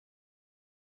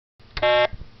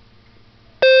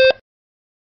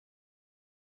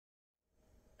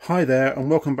Hi there and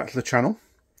welcome back to the channel.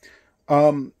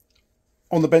 On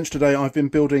the bench today I've been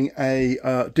building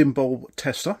a dim bulb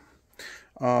tester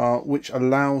which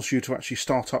allows you to actually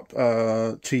start up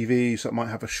TVs that might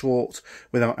have a short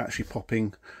without actually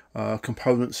popping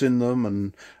components in them,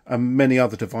 and many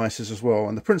other devices as well.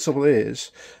 And the principle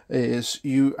is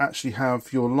you actually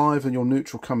have your live and your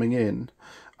neutral coming in,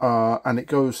 and it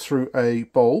goes through a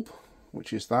bulb,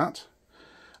 which is that,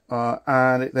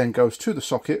 and it then goes to the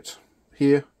socket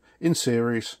here in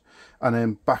series and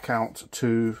then back out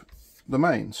to the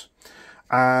mains.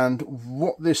 And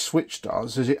what this switch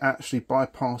does is it actually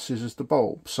bypasses the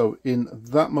bulb. So in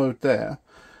that mode there,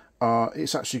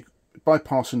 it's actually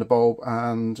bypassing the bulb,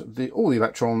 and all the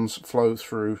electrons flow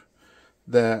through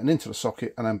there and into the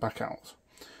socket and then back out.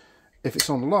 If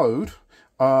it's on load,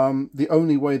 the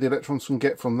only way the electrons can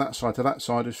get from that side to that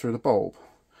side is through the bulb.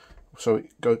 So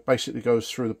it basically goes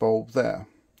through the bulb there.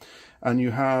 And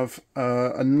you have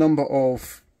a number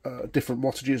of different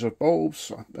wattages of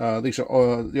bulbs. These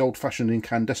are the old-fashioned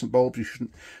incandescent bulbs. You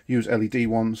shouldn't use LED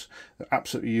ones. They're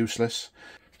absolutely useless.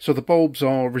 So the bulbs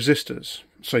are resistors.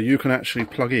 So you can actually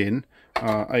plug in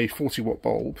a 40-watt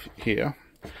bulb here,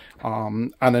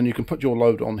 and then you can put your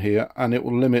load on here, and it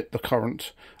will limit the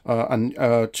current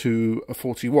to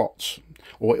 40 watts,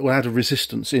 or it will add a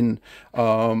resistance in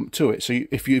to it. So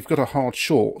if you've got a hard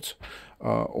short,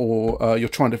 or you're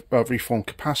trying to reform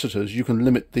capacitors, you can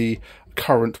limit the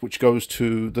current which goes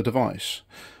to the device,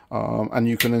 and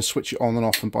you can then switch it on and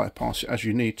off and bypass it as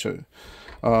you need to.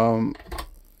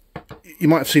 You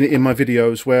might have seen it in my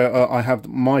videos where I have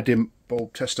my dim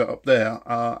bulb tester up there,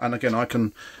 and again I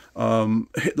can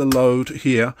hit the load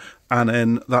here, and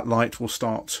then that light will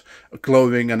start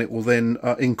glowing, and it will then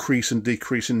increase and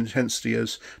decrease in intensity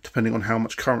as depending on how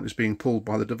much current is being pulled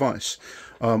by the device.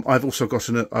 I've also got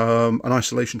an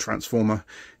isolation transformer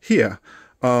here,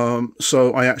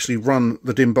 so I actually run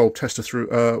the dim bulb tester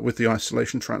through with the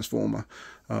isolation transformer,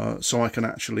 so I can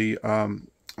actually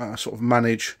sort of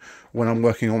manage when I'm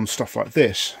working on stuff like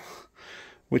this,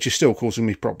 which is still causing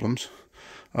me problems.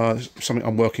 Something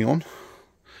I'm working on.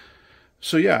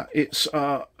 So yeah, it's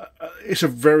a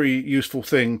very useful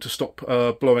thing to stop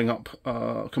blowing up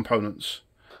components.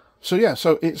 So yeah,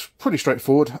 so it's pretty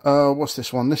straightforward. What's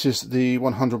this one? This is the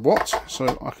 100 watt,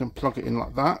 so I can plug it in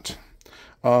like that.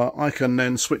 I can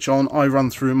then switch on. I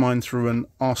run mine through an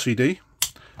RCD,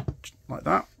 like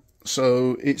that.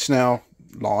 So it's now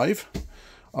live.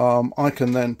 I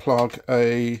can then plug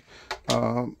the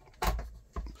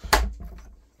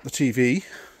TV,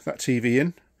 that TV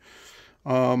in,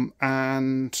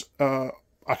 and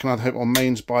I can either have it on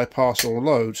mains, bypass, or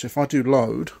load. So if I do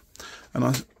load and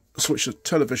I switch the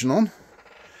television on,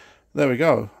 there we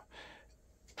go.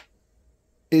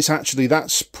 It's actually,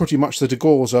 that's pretty much the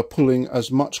degaussor pulling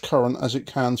as much current as it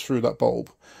can through that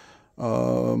bulb.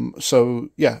 So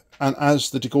yeah, and as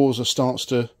the degaussor starts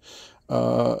to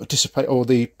dissipate, or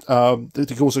the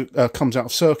degaussor comes out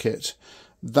of circuit,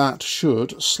 that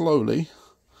should slowly,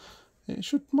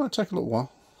 might take a little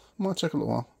while,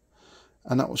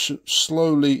 and that will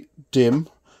slowly dim,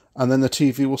 and then the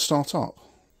TV will start up.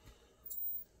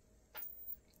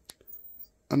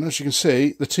 And as you can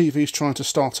see, the TV is trying to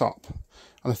start up,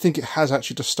 and I think it has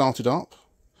actually just started up,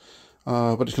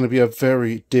 but it's going to be a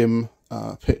very dim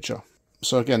picture.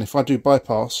 So again, if I do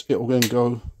bypass, it will then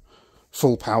go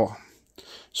full power.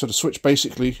 So the switch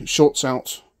basically shorts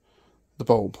out the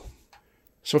bulb.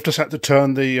 So I've just had to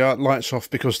turn the lights off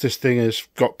because this thing has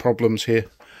got problems here.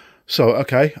 So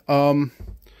okay, so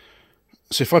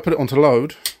if I put it onto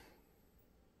load,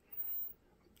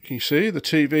 can you see the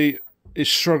TV is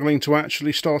struggling to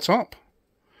actually start up,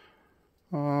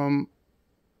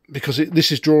 because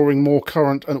this is drawing more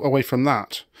current away from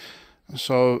that.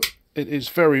 So it is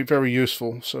very, very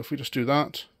useful. So if we just do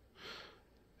that,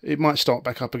 it might start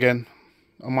back up again.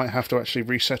 I might have to actually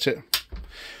reset it.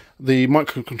 The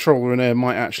microcontroller in there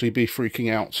might actually be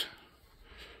freaking out.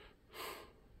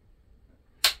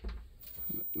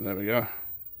 There we go.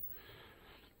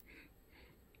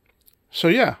 So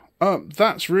yeah,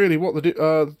 that's really what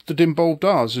the dim bulb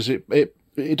does. Is it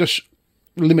just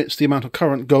limits the amount of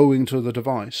current going to the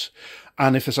device,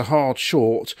 and if there's a hard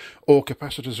short or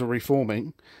capacitors are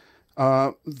reforming,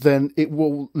 then it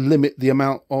will limit the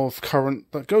amount of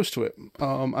current that goes to it,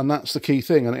 and that's the key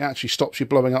thing. And it actually stops you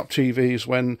blowing up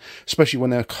TVs especially when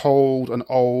they're cold and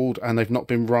old and they've not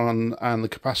been run and the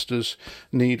capacitors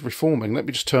need reforming. Let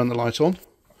me just turn the light on.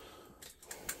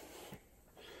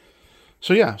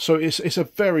 So yeah, so it's a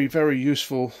very, very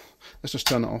useful. Let's just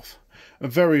turn it off. A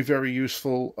very, very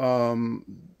useful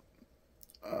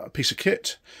piece of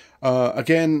kit.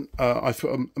 Again, I've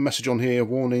put a message on here,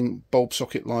 warning, bulb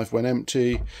socket live when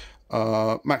empty,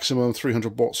 maximum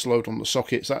 300 watts load on the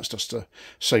sockets. That's just a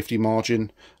safety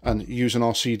margin, and use an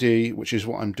RCD, which is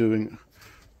what I'm doing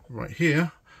right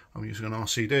here. I'm using an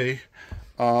RCD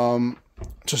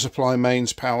to supply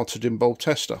mains power to dim bulb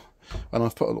tester, and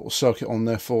I've put a little circuit on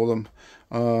there for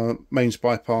them, mains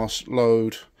bypass,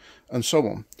 load, and so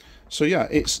on. So yeah,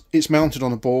 it's mounted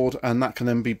on a board, and that can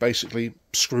then be basically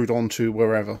screwed onto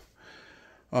wherever.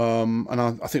 And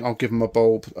I think I'll give them a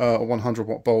bulb, a 100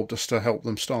 watt bulb, just to help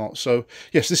them start. So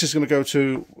yes, this is going to go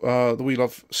to the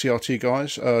WeLoveCRT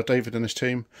guys, David and his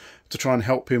team, to try and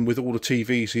help him with all the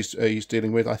TVs he's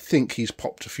dealing with. I think he's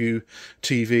popped a few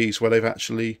TVs where they've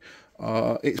actually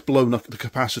it's blown up the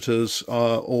capacitors,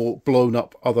 or blown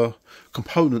up other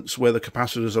components where the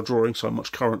capacitors are drawing so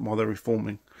much current while they're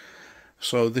reforming.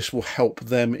 So this will help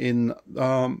them in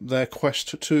their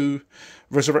quest to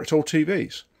resurrect old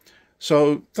TVs.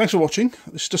 So thanks for watching.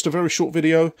 It's just a very short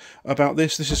video about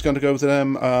this. This is going to go to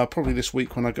them probably this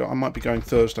week when I go. I might be going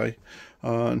Thursday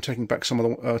and taking back some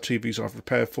of the TVs I've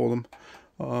repaired for them.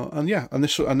 And yeah, and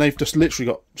they've just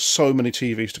literally got so many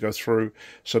TVs to go through.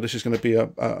 So this is going to be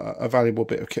a valuable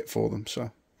bit of kit for them.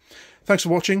 So thanks for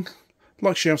watching.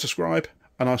 Like, share, and subscribe,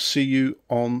 and I'll see you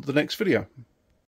on the next video.